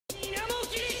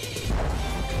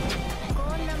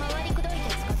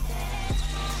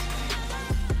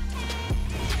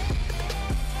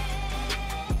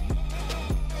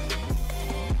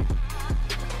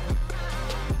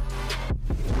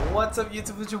What's up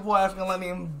YouTube, it's your boy African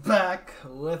Lightning back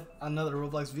with another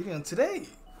Roblox video, and today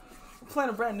we're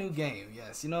playing a brand new game.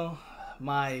 Yes, you know,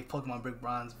 my Pokemon Brick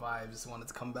Bronze vibes wanted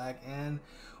to come back and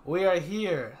we are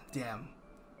here. Damn,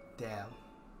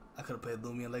 I could have played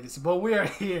Lumion Legacy, but we are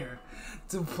here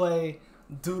to play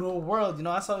Doodle World. You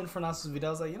know, I saw Infernal's video,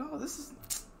 I was like, you know, this is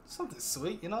something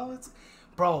sweet, you know,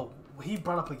 bro, he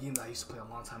brought up a game that I used to play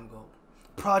a long time ago.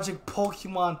 Project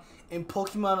Pokemon and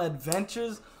Pokemon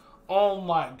Adventures. Oh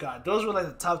my god, those were like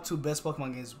the top 2 best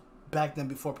Pokemon games back then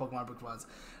before Pokemon Brick Bronze.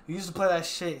 We used to play that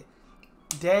shit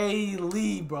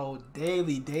daily, bro.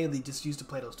 Daily. Just used to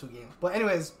play those 2 games. But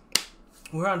anyways,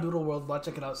 we're on Doodle World. About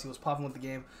to check it out, see what's popping with the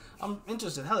game. I'm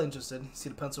interested, hella interested. See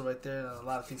the pencil right there. A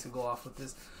lot of things can go off with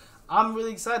this. I'm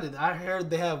really excited. I heard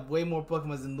they have way more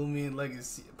Pokemon than Lumion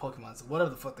Legacy Pokemon. Whatever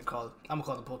the fuck they're called. I'm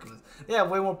gonna call them Pokemon. They have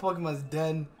way more Pokemon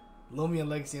than Lumion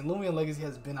Legacy, and Lumion Legacy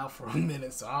has been out for a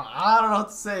minute, so I don't know what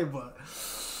to say, but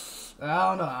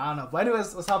I don't know. But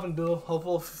anyways, let's hop into Doodle.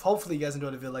 Hopefully you guys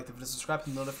enjoyed the video. Like the video, subscribe to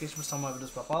the notification for some of my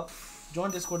videos pop up. Join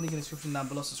Discord, link in the description down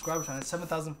below. Subscribe channel,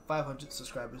 7,500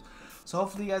 subscribers. So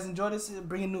hopefully you guys enjoy this,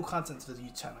 bringing new content to the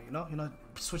YouTube channel. You know,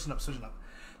 switching up.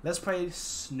 Let's play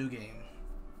this new game.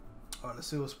 Alright, let's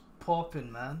see what's popping,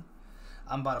 man.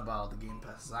 I'm about to buy all the game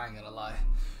passes. I ain't gonna lie.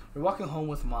 We're walking home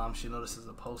with mom. She notices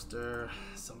a poster,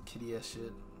 some kitty ass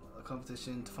shit, a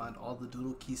competition to find all the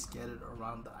Doodle keys scattered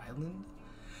around the island.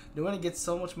 Then when I get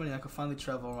so much money, I can finally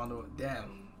travel around the world.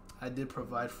 Damn, I did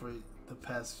provide for the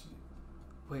past.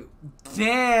 Wait,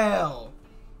 damn,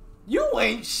 you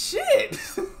ain't shit.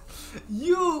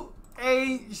 You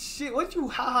ain't shit. What you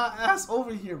haha ass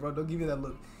over here, bro? Don't give me that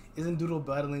look. Isn't Doodle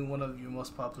battling one of your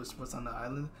most popular sports on the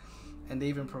island? And they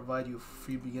even provide you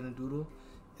free beginner Doodle.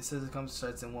 It says it comes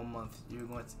starts in 1 month.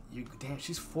 Damn,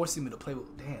 she's forcing me to play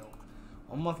with. Damn,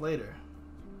 1 month later.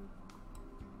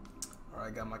 All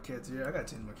right, got my character here. I gotta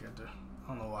change my character. I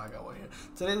don't know why I got one here.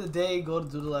 Today's the day. Go to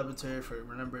Doodle Laboratory for.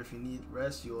 Remember, if you need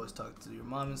rest, you always talk to your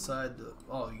mom inside.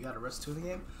 Oh, you got to rest too in the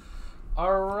game.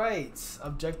 All right,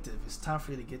 objective. It's time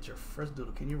for you to get your first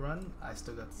Doodle. Can you run? I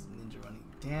still got this ninja running.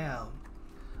 Damn,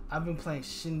 I've been playing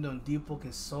Shindon Deep Poke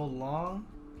so long.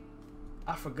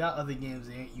 I forgot other games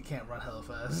you can't run hella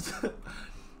fast.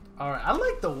 Alright, I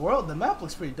like the world. The map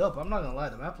looks pretty dope. I'm not gonna lie,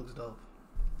 the map looks dope.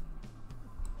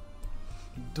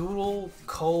 Doodle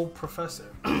Co-Professor.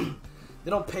 They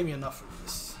don't pay me enough for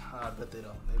this. I bet they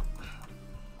don't.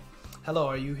 Hello,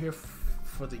 are you here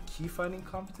for the key finding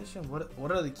competition?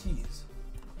 What are the keys?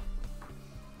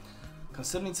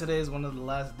 Considering today is one of the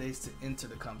last days to enter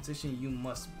the competition, you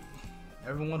must be.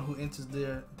 Everyone who enters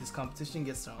this competition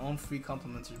gets their own free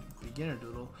complimentary beginner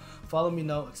Doodle. Follow me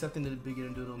now. Accepting the beginner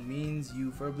Doodle means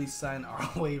you verbally sign our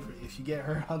waiver. If you get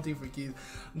hurt hunting for keys,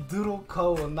 Doodle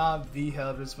Co will not be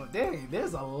held responsible. Dang,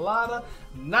 there's a lot of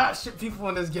not shit people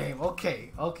in this game. Okay,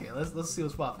 let's see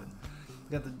what's popping.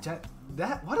 Got the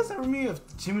why does that remind me of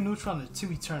Jimmy Neutron or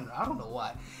Timmy Turner? I don't know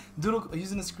why. Doodle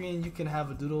using the screen, you can have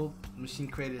a Doodle machine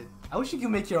created. I wish you could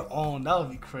make your own. That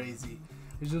would be crazy.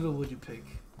 Which Doodle would you pick?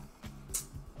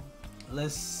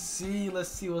 Let's see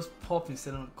what's popping.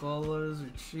 Setting up colors,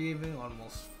 retrieving,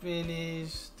 almost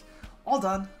finished. All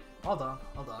done.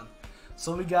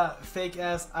 So we got fake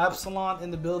ass Absalon in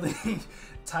the building.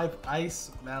 Type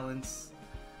ice balance.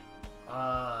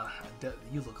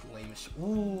 You look lame as shit.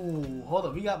 Ooh, hold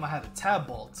up. We got had a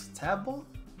Tabbolt. Tabbolt?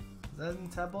 Is that in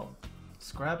Tabbolt?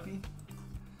 Scrappy.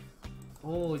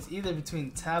 Oh, it's either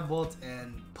between Tabbolt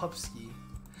and Pupski.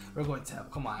 We're going Tab.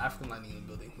 Come on, African Lightning in the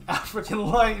building. African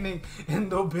Lightning in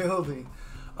the building.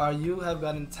 You have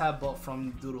gotten Tabbolt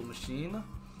from Doodle Machine.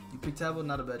 You pick Tabbolt,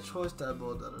 not a bad choice.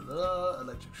 Tabbolt,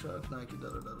 Electric Shock, Nike,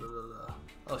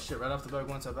 Oh shit, right off the bat,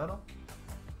 going to a battle?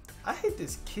 I hate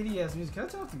this kitty ass music. Can I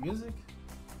turn off the music?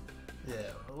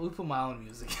 Yeah, we put my own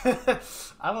music.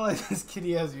 I don't like this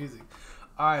kitty ass music.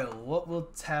 Alright, what will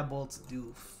Tabbolt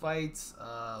do? Fight,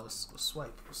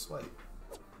 swipe.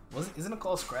 Isn't it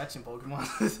called Scratch in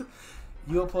Pokemon?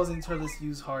 You opposing turtles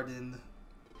use hardened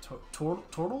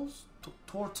turtles?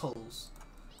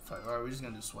 Alright, we're just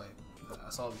gonna do swipe.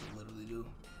 That's all we can literally do.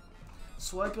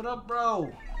 Swipe it up,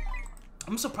 bro.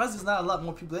 I'm surprised there's not a lot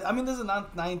more people. I mean, there's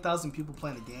 9,000 people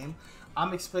playing the game.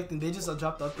 I'm expecting they just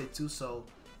dropped the update too. So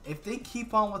if they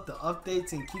keep on with the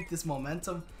updates and keep this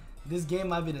momentum, this game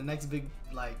might be the next big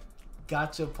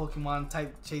gotcha Pokemon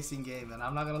type chasing game. And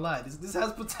I'm not gonna lie, this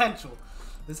has potential.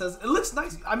 It looks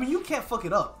nice. I mean, you can't fuck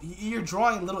it up. You're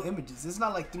drawing little images. It's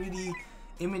not like 3D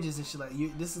images and shit.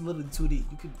 This is literally 2D.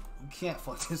 You can't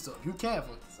fuck this up. You can't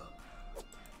fuck this up.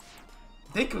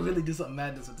 They could really do something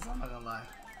madness with this. I'm not gonna lie.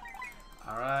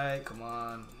 All right, come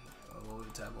on. What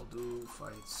would Tabbolt do?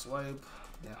 Fight, swipe.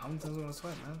 Damn, how many times am I gonna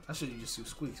swipe, man? I should have just used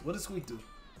Squeaks. What does Squeak do?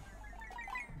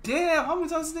 Damn, how many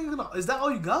times this nigga gonna... Is that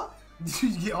all you got? Did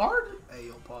you get hard? Hey,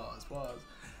 yo, pause.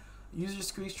 Use your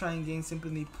Squeaks, try and gain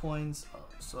sympathy points. Oh,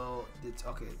 so, it's...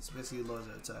 Okay, it's basically lowers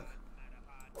their attack.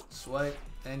 Swipe,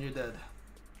 and you're dead.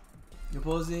 You're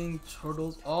opposing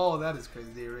turtles. Oh, that is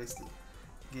crazy. They erased it.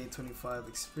 Gain 25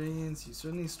 experience. You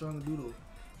certainly strong Doodle.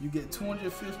 You get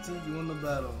 250. You win the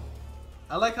battle.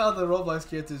 I like how the Roblox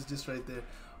character is just right there.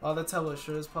 Oh, that tablet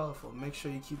sure is powerful. Make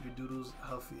sure you keep your doodles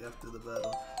healthy after the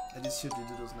battle. I just healed your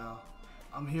doodles now.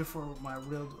 I'm here for my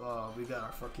real. We got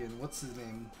our fucking. What's his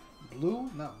name? Blue?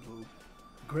 Not blue.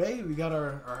 Gray? We got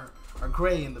our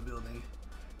Gray in the building.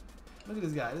 Look at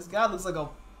this guy. This guy looks like a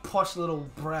posh little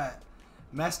brat.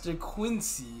 Master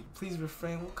Quincy, please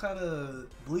refrain. What kind of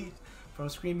bleach from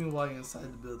screaming while you're inside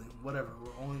the building? Whatever.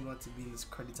 We're only going to be in this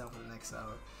cruddy town for the next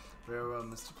hour. Very well,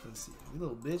 Mr. Quincy. You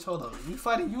little bitch. Hold up. We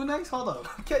fighting you next? Hold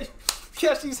up.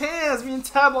 Catch these hands. Me and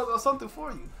Tab or something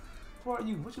for you. Who are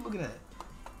you? What you looking at?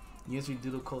 You answer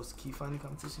Doodle Coast key finding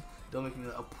competition. Don't make me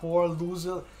a poor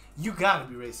loser. You gotta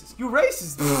be racist. You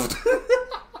racist, dude.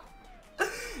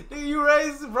 Nigga, you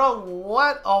racist, bro.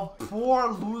 What a poor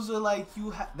loser like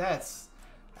you. That's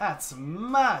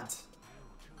mad.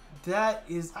 That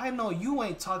is. I know you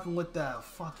ain't talking with that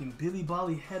fucking Billy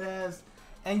Bolly head ass.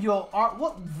 And your art,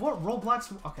 what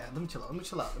Roblox? Okay, let me chill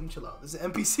out. This is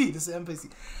an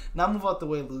NPC. Now move out the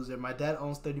way, loser. My dad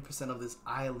owns 30% of this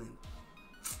island.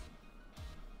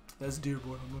 That's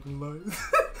Dearborn, I'm not gonna lie.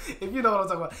 If you know what I'm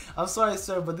talking about. I'm sorry,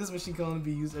 sir, but this machine can only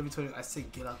be used every 20. I say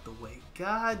get out the way.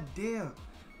 God damn.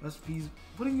 Must be.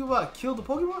 What are you about? Kill the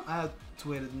Pokemon? I have to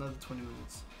wait another 20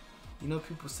 minutes. You know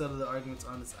people settle the arguments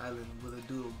on this island with a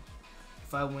Doodle.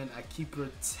 If I win, I keep your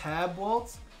tab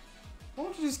waltz. Why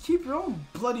don't you just keep your own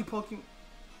bloody Pokemon?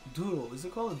 Doodle. Is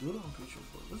it called a Doodle? I'm pretty sure.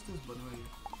 What's this button right here?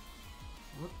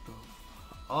 What the?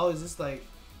 Oh, is this like...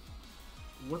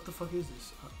 What the fuck is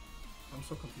this? I'm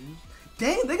so confused.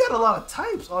 Dang, they got a lot of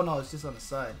types. Oh no, it's just on the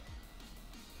side.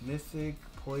 Mythic,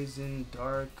 Poison,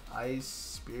 Dark, Ice,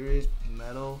 Spirit,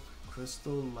 Metal,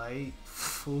 Crystal, Light,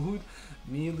 Food,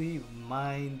 Melee,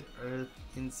 Mind, Earth,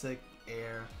 Insect,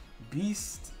 Air,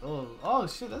 Beast. Oh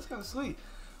shit, that's kind of sweet.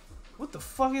 What the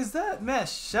fuck is that, man?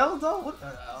 Shell though?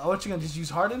 What you gonna just use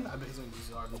Harden? I bet he's gonna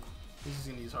use Harden. He's just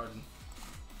gonna use Harden.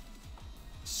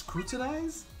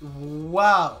 Scrutinize?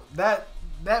 Wow, that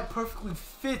perfectly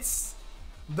fits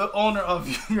the owner of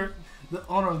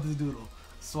the Doodle.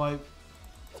 Swipe.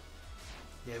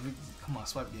 Yeah, come on,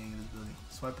 swipe gang in this building.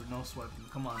 Swipe or no swiping.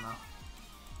 Come on now.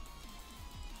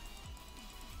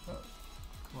 Come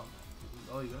on, man. This is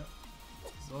all you got.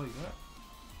 This is all you got.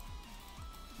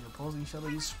 You're opposing each other,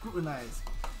 you scrutinize.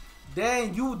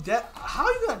 Dang, how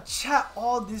you gonna chat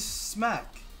all this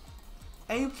smack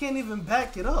and you can't even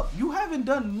back it up? You haven't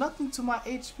done nothing to my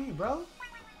HP, bro.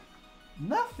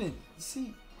 Nothing. You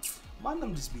see, my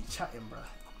name just be chatting, bro.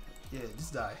 Yeah,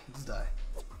 just die.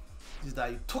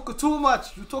 You took it too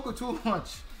much.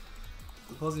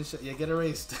 Opposing shit. Yeah, get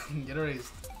erased. Get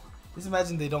erased. Just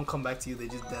imagine they don't come back to you. They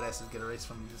just dead asses get erased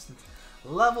from existence.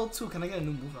 Level 2. Can I get a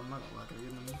new move? I'm not gonna lie. Can I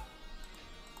get a new move?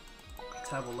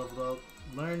 Tab will level up.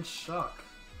 Learn shock.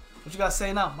 What you gotta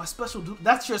say now? My special dude.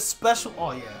 That's your special.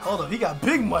 Oh yeah. Hold up. He got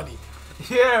big money.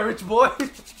 Yeah, rich boy.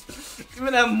 Give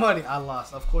me that money. I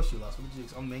lost. Of course you lost. What did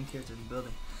you? I'm main character in the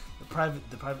building. The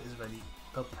private is ready.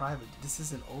 The private. This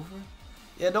isn't over.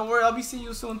 Yeah, don't worry. I'll be seeing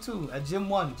you soon too. At Gym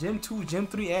 1, Gym 2, Gym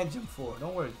 3, and Gym 4.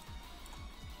 Don't worry.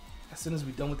 As soon as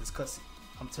we're done with this cutscene.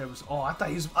 I'm terrible. Oh, I thought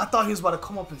he was about to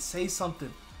come up and say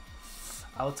something.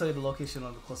 I will tell you the location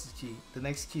of the closest key. The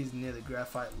next key is near the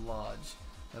Graphite Lodge.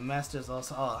 The master is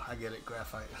also... Oh, I get it.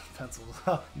 Graphite. Pencils.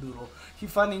 Doodle. Keep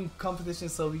finding competition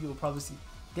so we will probably see...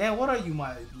 Damn, what are you,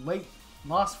 my late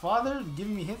lost father?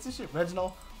 Giving me hints and shit?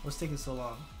 Reginald, what's taking so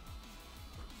long?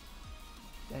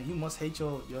 Damn, you must hate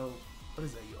your... What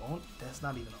is that? You own? That's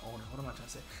not even an owner. What am I trying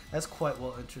to say? That's quite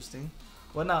well interesting.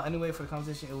 Well, now, anyway, for the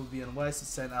competition, it would be unwise to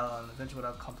send out an adventure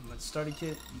without compliment. Starter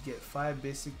kit, you get 5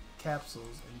 basic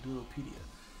capsules and Doodlepedia.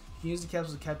 You can use the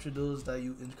capsules to capture doodles that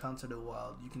you encounter in the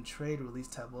wild. You can trade, release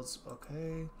tablets.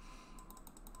 Okay,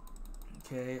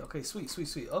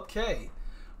 sweet. Okay,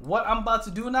 what I'm about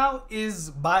to do now is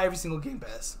buy every single Game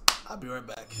Pass. I'll be right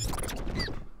back.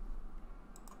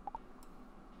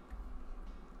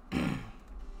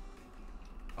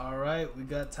 Alright, we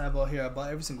got Tabal here. I bought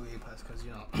every single Game Pass because,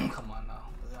 you know, come on now.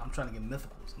 I'm trying to get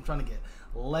mythicals. I'm trying to get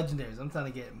legendaries. I'm trying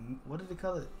to get, what did they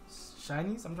call it?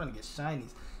 Shinies? I'm trying to get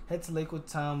shinies. Head to Lakewood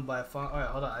Town by farm. Alright,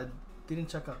 hold on. I didn't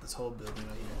check out this whole building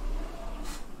right here.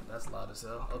 That's loud as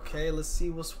hell. Okay, let's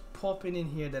see what's popping in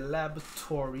here. The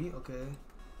laboratory. Okay.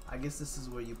 I guess this is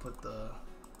where you put the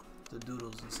the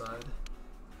doodles inside.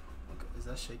 Okay, is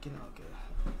that shaking? Okay.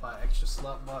 Buy extra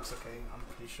slot box. Okay, I'm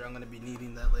pretty sure I'm gonna be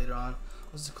needing that later on.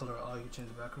 What's the color? Oh, you can change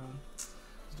the background. Let's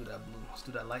do that blue. Let's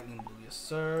do that lightning blue. Yes,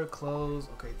 sir. Close.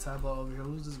 Okay, tab over here.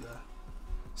 Who's this guy?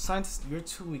 Scientist, you're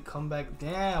 2 week. Come back.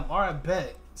 Damn. All right,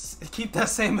 bet. Keep that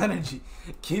same energy.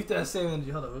 Keep that same energy.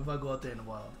 Hold up. What if I go out there in the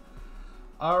wild?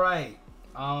 All right.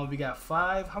 We got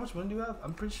 5. How much money do you have?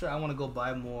 I'm pretty sure I want to go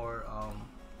buy more.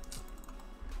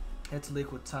 Head to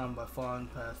Lakewood Town by Fallen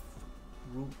Path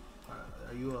Route.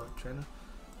 Are you a trainer?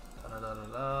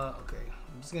 Okay,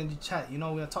 I'm just gonna do chat. You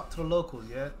know, we're gonna talk to the locals.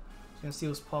 Yeah, just gonna see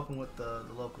what's popping with the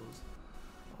locals.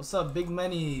 What's up, big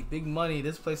money? Big money.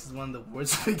 This place is one of the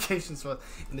worst vacation spots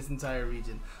in this entire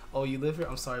region. Oh, you live here?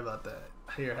 I'm sorry about that.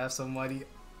 Here, have some money.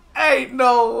 Ain't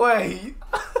no way.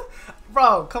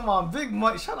 Bro, come on, big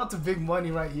money. Shout out to big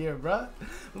money right here, bro.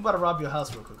 I'm about to rob your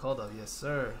house real quick. Hold up. Yes,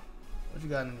 sir. What you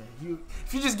got in there?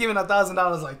 If you just giving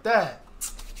 $1,000 like that,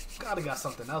 gotta got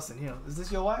something else in here. Is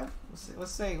this your wife?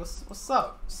 What's up? What's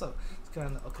up? It's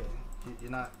kind of okay.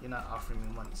 You're not offering me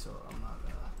money, so I'm not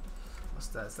gonna. What's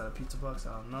that? Is that a pizza box?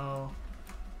 I don't know.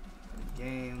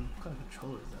 Game. What kind of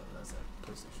controller is that? That's that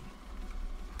PlayStation.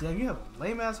 Damn, you have a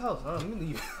lame ass house. Alright, let me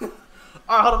leave. Alright,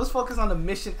 hold on. Let's focus on the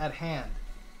mission at hand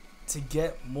to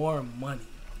get more money.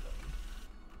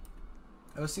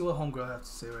 Let's see what homegirl has to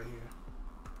say right here.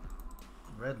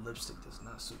 Red lipstick does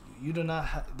not suit you. You do not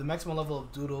have the maximum level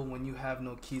of Doodle when you have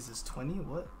no keys is 20.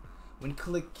 What? When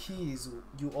click keys,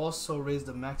 you also raise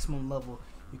the maximum level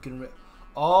you can.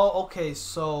 Oh, okay.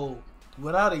 So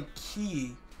without a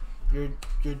key, your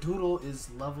Doodle is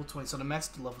level 20. So the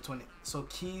max is level 20. So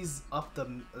keys up the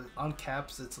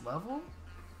uncaps its level.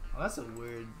 Oh, that's a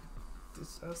weird.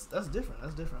 That's different.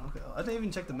 That's different. Okay. I didn't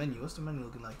even check the menu. What's the menu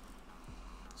looking like?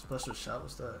 Special shot.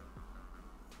 What's that?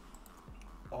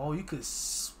 Oh, you could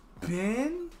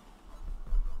spin?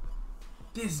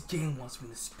 This game wants me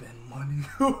to spend money.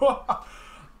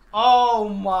 Oh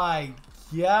my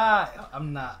god.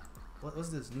 I'm not. What's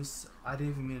this? New. I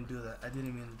didn't even mean to do that. I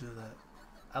didn't mean to do that.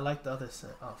 I like the other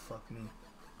set. Oh, fuck me.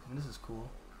 I mean, this is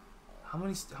cool. How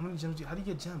many gems do you, how do you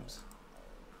get gems?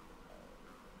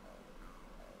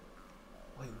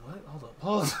 Wait, what?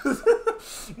 Hold up.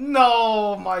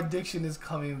 No, my addiction is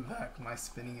coming back. My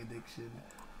spinning addiction.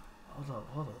 Hold up.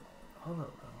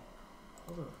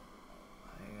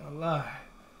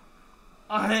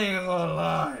 I ain't gonna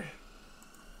lie.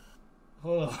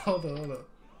 Hold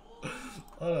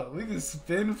up. We can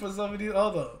spin for some of these.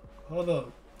 Hold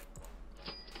up.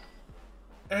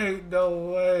 Ain't no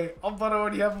way. I'm about to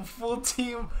already have a full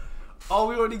team. Oh,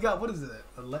 we already got, what is it?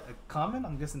 A common?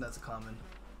 I'm guessing that's a common.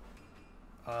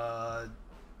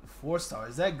 4-star.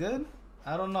 Is that good?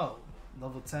 I don't know.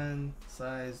 Level 10,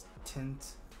 size,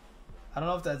 tint. I don't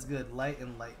know if that's good. Light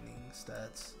and lightning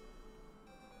stats.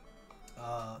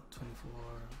 24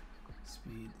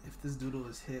 speed. If this Doodle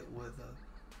is hit with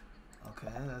a,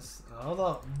 okay, that's, hold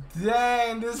up.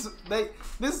 Dang,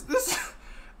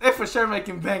 they for sure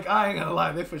making bank. I ain't gonna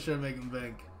lie, they for sure making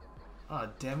bank. Oh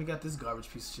damn, we got this garbage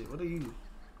piece of shit. What are you?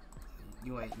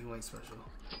 You ain't special.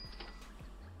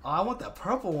 Oh, I want that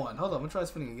purple one. Hold on, I'm gonna try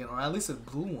spinning again, or at least a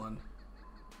blue one.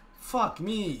 Fuck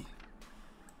me.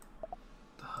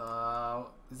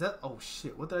 Is that? Oh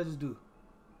shit! What did I just do?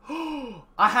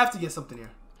 I have to get something here.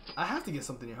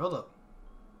 Hold up.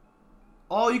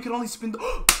 Oh, you can only spin.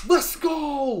 Let's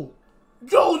go!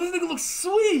 Yo, this nigga looks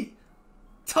sweet.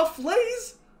 Tough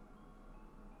lays.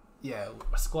 Yeah,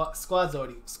 squad's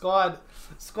already squad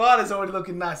is already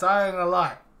looking nice. I ain't gonna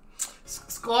lie.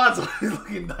 Squad's already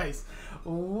looking nice.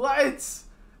 What?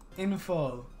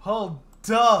 Info. Hold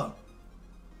up.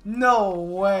 No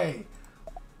way.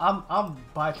 I'm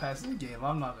bypassing the game.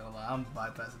 I'm not gonna lie. I'm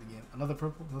bypassing the game. Another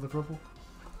purple.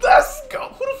 Let's go.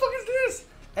 Who the fuck is this?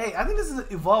 Hey, I think this is an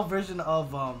evolved version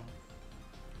of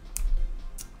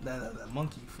that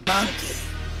monkey.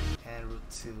 And Route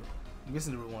 2. I'm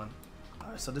guessing the Route 1.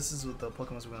 Alright, so this is what the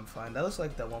Pokemons we're gonna find. That looks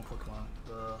like that one Pokemon.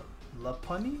 The La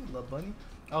Bunny?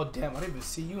 Oh damn, I didn't even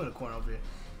see you in the corner over here.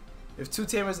 If 2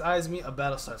 tamers eyes me, a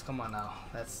battle starts. Come on now.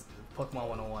 That's Pokemon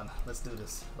 101. Let's do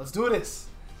this.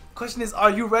 Question is, are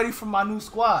you ready for my new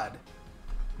squad?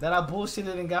 That I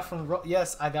bullshitted and got from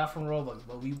yes, I got from Roblox,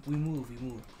 but we move.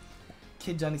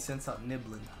 Kid Johnny sends out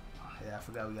nibbling. Oh, yeah, I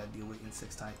forgot we gotta deal with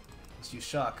insects type. Let's use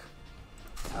shock.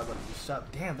 How about use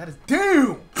shock? Damn, that is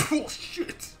damn! Oh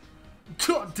shit!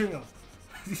 God damn!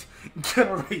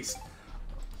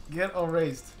 Get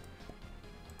erased.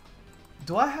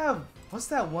 Do I have what's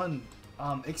that one?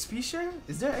 XP share?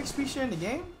 Is there XP share in the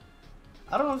game?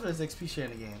 I don't know if there's XP share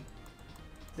in the game.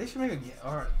 They should make a game,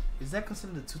 or is that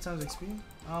considered a 2 times XP?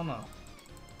 I don't know.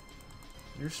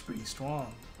 You're pretty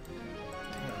strong.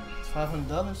 Damn, it's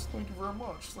 $500. Thank you very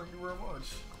much. Thank you very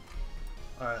much.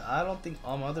 Alright, I don't think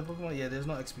all my other Pokemon. Yeah, there's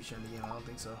no XP share in the game. I don't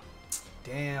think so.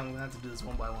 Damn, we're gonna have to do this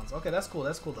one by one. Okay, that's cool.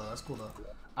 That's cool though. That's cool though.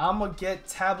 I'm gonna get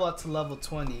Tablet to level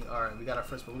 20. Alright, we got our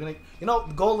first. But we're gonna, you know,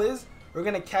 the goal is we're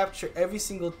gonna capture every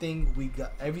single thing we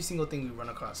got, every single thing we run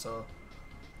across. So,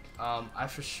 I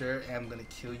for sure am gonna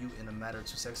kill you in a matter of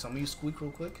 2 seconds. So I'm gonna use Squeak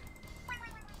real quick.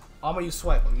 I'm gonna use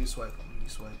Swipe. I'm gonna use Swipe. I'm gonna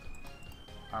use Swipe.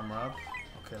 Armor up.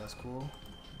 Okay, that's cool.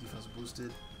 Defense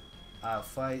boosted.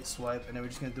 Fight, swipe, and then we're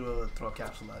just gonna throw a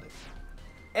capsule at it.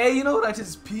 Hey, you know what I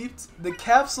just peeped? The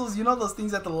capsules, you know those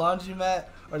things at the laundromat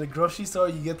or the grocery store,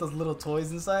 you get those little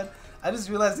toys inside? I just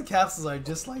realized the capsules are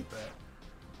just like that.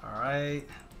 Alright.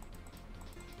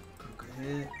 Good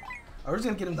hit. We're just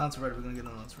gonna get him down to red. We're gonna get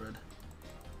him down to red.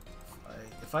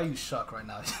 If I use Shock right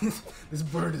now, this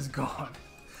bird is gone.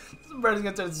 This bird is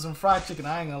gonna turn into some fried chicken.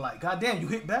 I ain't gonna lie. God damn, you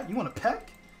hit back? You want to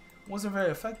peck? Wasn't very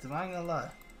effective. I ain't gonna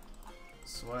lie.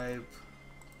 Swipe.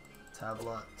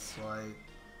 Tablet. Swipe.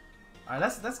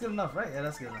 Alright, that's good enough, right? Yeah,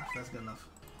 that's good enough. That's good enough.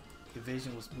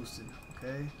 Evasion was boosted.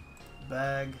 Okay.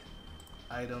 Bag.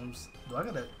 Items. Do I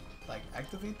gotta, like,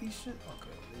 activate these shit?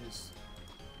 Okay, they just...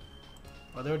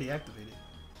 Oh, they're already activated.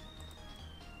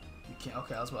 You can't...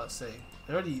 Okay, I was about to say.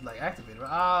 They're already, like, activated,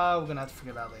 right? We're gonna have to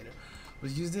figure it out later.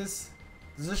 Let's use this.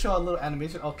 Does this show a little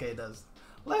animation? Okay, it does.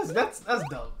 That's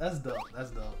dope. That's dope.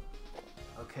 That's dope.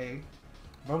 Okay.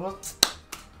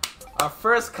 Our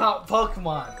first comp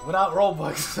Pokemon without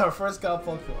Robux. Our first comp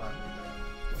Pokemon.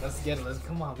 Let's get it. Let's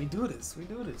come on. We do this. We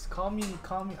do this. Call me.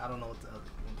 Call me. I don't know what the other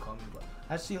one call me, but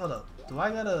actually, hold up. Do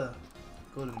I gotta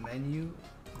go to menu,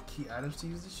 key items to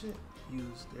use this shit?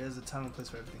 Use. There's a time and place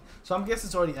for everything. So I'm guessing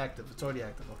it's already active. It's already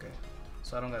active. Okay.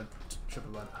 So I don't gotta trip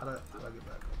about it. How do I get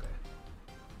back?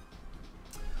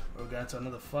 Okay. We're going to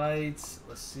another fight.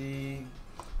 Let's see.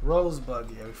 Rosebud.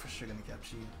 Yeah, we're for sure gonna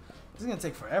capture you. This is gonna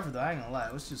take forever though, I ain't gonna lie.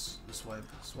 Let's just swipe.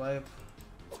 Swipe.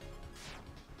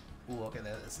 Ooh, okay,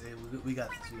 that's it. We got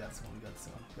this. We got this one. We got this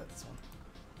one. We got this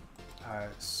one.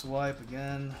 Alright, swipe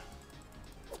again.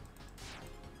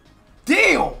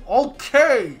 Damn!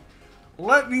 Okay!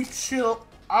 Let me chill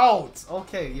out.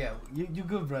 Okay, yeah. You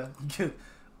good, bro. You good.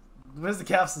 Where's the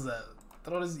capsules at?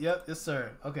 Throw this. Yep, yes,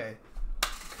 sir. Okay.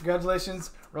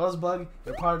 Congratulations, Rosebud.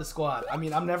 You're part of the squad. I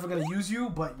mean, I'm never gonna use you,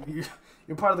 but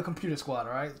you're part of the computer squad,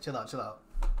 alright? Chill out, chill out.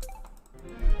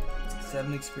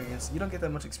 7 experience. You don't get that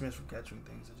much experience from capturing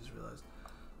things, I just realized.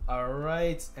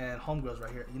 Alright, and homegirl's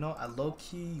right here. You know, I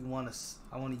low-key I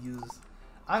wanna use...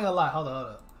 I ain't gonna lie, hold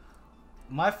up.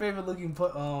 My favorite looking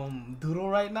Doodle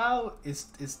right now is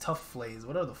Tough Flays.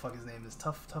 Whatever the fuck his name is.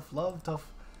 Tough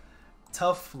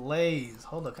Lays.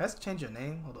 Hold up, can I change your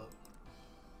name? Hold up.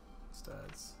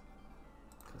 Stats.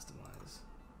 Customize.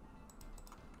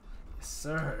 Yes,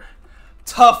 sir.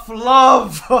 Tough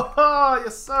Love!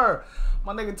 Yes, sir.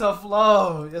 My nigga Tough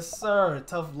Love. Yes, sir.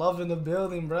 Tough Love in the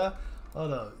building, bruh.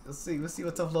 Hold up. Let's see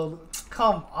what Tough Love...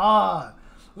 Come on.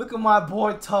 Look at my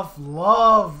boy Tough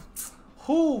Love.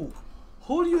 Who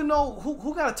do you know?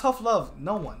 Who got a Tough Love?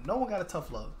 No one. No one got a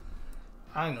Tough Love.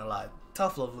 I ain't gonna lie.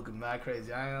 Tough Love looking mad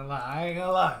crazy. I ain't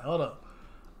gonna lie. Hold up.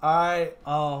 Alright,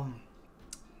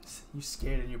 you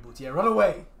scared in your boots. Yeah, run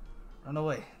away. Run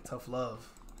away. Tough Love.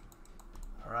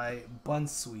 Alright, Bun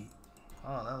Sweet.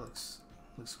 Oh, that looks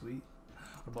sweet.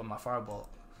 What about my Fireball?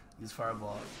 Use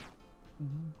Fireball.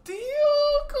 Deal.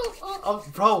 Oh,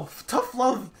 bro, Tough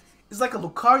Love is like a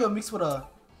Lucario mixed with a...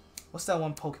 What's that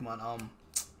one Pokemon?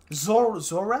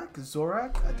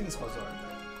 Zorak? I think it's called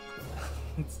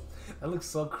Zorak. That looks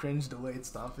so cringe the way it's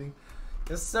stomping.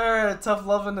 Yes, sir. Tough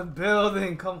Love in the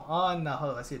building. Come on now.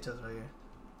 Hold on. I see a chest right here.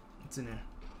 What's in there?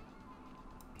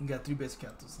 You got 3 basic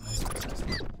capsules. Nice.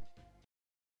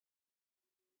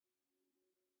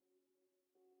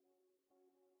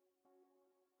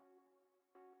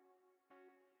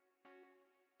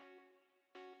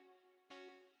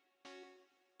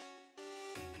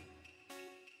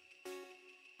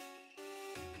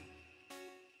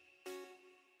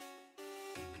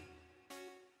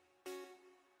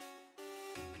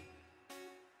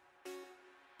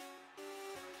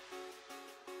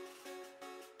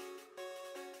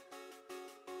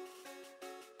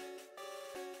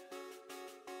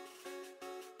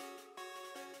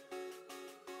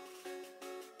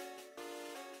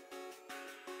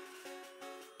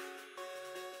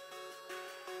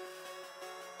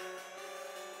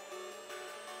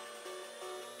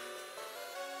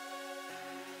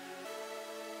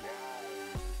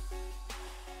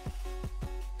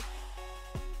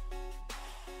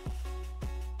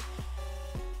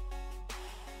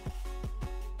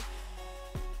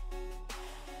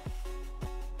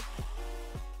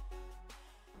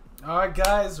 Alright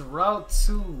guys, Route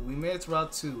 2. We made it to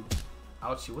Route 2.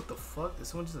 Ouchie, what the fuck? Did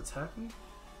someone just attack me?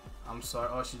 I'm sorry.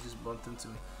 Oh, she just bumped into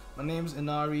me. My name's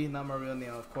Inari, not my real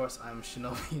name. Of course, I'm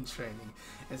Shinobi in training.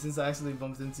 And since I actually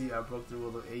bumped into you, I broke the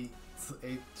rule of 8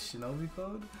 Shinobi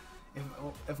code.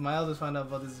 If my elders find out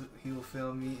about this, he will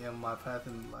fail me and my path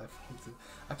in life.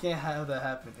 I can't have that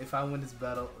happen. If I win this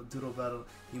battle, Doodle battle,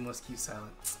 you must keep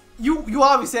silent. You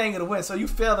obviously ain't gonna win, so you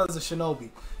failed as a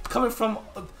Shinobi. Coming from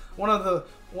one of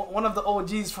the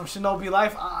OGs from Shinobi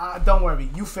life, don't worry,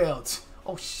 you failed.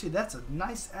 Oh shit, that's a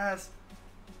nice ass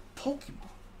Pokemon.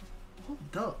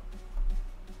 Hold up.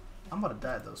 I'm about to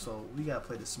die though, so we gotta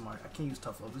play this smart. I can't use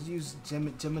Tough Love. Let's use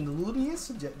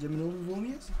Geminilumius.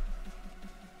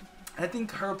 I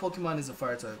think her Pokemon is a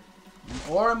fire type.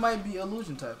 Or it might be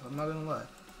illusion type, I'm not gonna lie.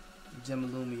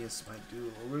 Gemilumius might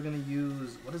do. Or we're gonna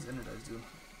use, what does Energize do?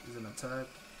 Is an attack,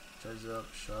 charge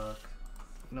up, shock.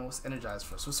 You know, what's Energize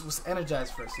first? What's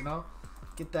Energize first, you know?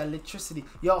 Get that electricity.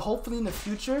 Yo, hopefully in the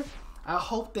future, I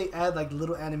hope they add like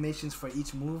little animations for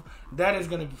each move. That is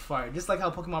gonna be fire. Just like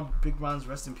how Pokemon Big Bronze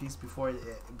rest in peace before you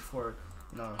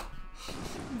know,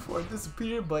 before it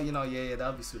disappeared. But you know, yeah,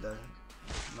 that'll be sweet. That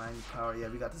mind power, yeah,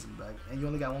 we got this in the bag. And you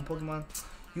only got one Pokemon.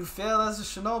 You failed as a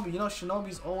Shinobi. You know,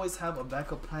 Shinobis always have a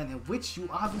backup plan, in which you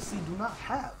obviously do not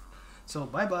have. So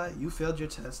bye bye. You failed your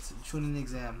test. Tune in the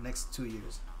exam next 2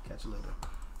 years. Catch you later.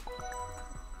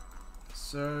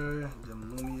 Sir,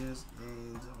 Gemilumius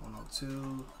gained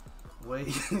 102.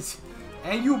 Wait,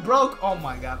 and you broke. Oh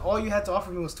my god! All you had to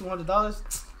offer me was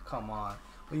 $200. Come on.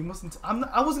 Well, you mustn't.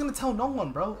 I wasn't gonna tell no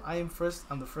one, bro. I'm the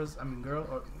first. I mean, girl,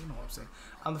 or you know what I'm saying.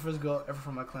 I'm the first girl ever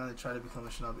from my clan to try to become a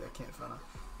Shinobi. I can't find out.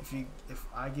 If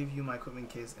I give you my equipment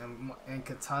case and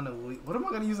katana, what am I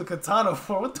gonna use a katana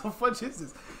for? What the fuck is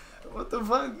this? What the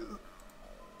fuck?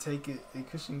 Take it. A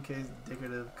cushion case,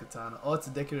 decorative katana. Oh, it's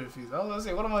a decorative piece. I was gonna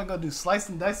say, what am I gonna do? Slice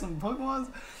and dice some Pokemons?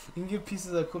 You can give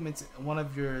pieces of equipment to one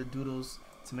of your doodles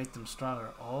to make them stronger.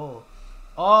 Oh,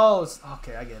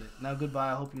 okay, I get it. Now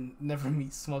goodbye. I hope you never meet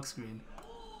Smokescreen.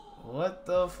 What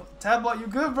the fuck? Tabbot, you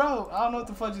good, bro? I don't know what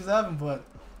the fuck just happened, but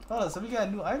hold up. So we got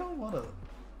a new item. What up?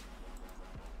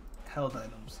 Held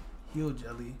items. Heal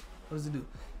jelly. What does it do?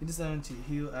 You decide to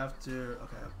heal after.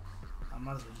 Okay, I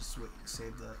might as well just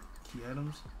save the key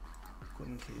items.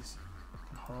 Equipment case.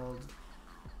 Can hold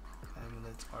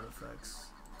amulets,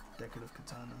 artifacts, decorative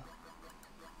katana.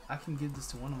 I can give this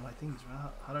to one of my things,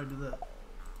 right? How do I do that?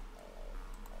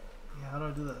 Yeah, how do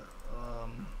I do that?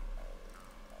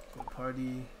 Go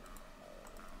party.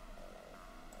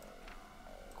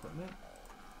 Equipment.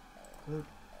 Equip.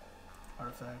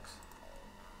 Artifacts.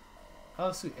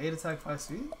 Oh, sweet. 8 attack, 5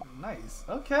 speed? Nice.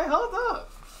 Okay, hold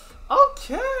up.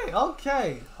 Okay.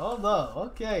 Hold up.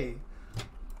 Okay.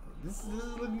 This is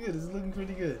looking good. This is looking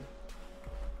pretty good.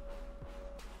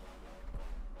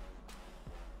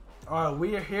 Alright,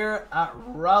 we are here at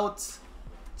Route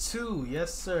 2.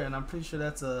 Yes, sir. And I'm pretty sure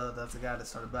that's a guy that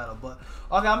started battle. But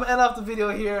okay, I'm gonna end off the video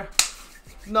here.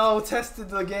 No, tested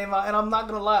the game out, and I'm not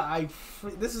gonna lie,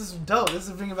 this is dope. This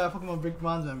is bringing back Pokemon Big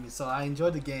Bronze memories. So I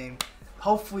enjoyed the game.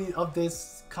 Hopefully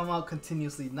updates come out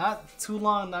continuously, not too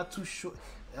long, not too short,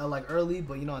 like early,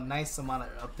 but you know, a nice amount of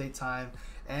update time.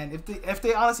 And if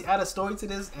they honestly add a story to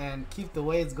this and keep the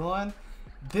way it's going,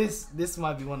 this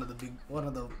might be one of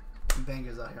the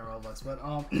bangers out here in Roblox. But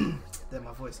that's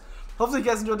my voice. Hopefully you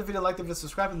guys enjoyed the video. Like the video,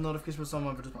 subscribe, and the notification for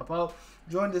my videos pop out.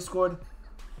 Join Discord.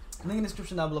 Link in the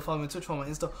description down below. Follow me on Twitch, follow me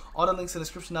on Insta. All the links in the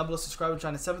description down below. Subscribe. We're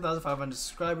trying to 7,500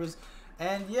 subscribers.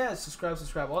 And yeah, subscribe.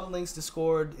 All the links,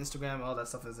 Discord, Instagram, all that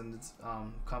stuff is in this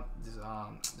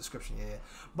description. Yeah.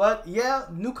 But yeah,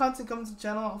 new content coming to the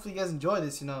channel. Hopefully you guys enjoy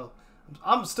this. You know,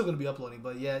 I'm still gonna be uploading,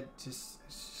 but yeah, just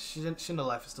Shindo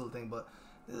life is still a thing. But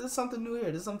there's something new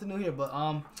here.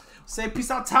 But say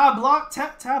peace out, tab block,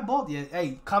 tab bolt. Yeah.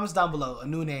 Hey, comments down below. A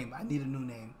new name. I need a new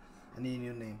name.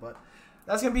 But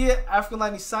that's gonna be it. African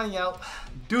Lightning signing out.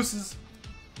 Deuces.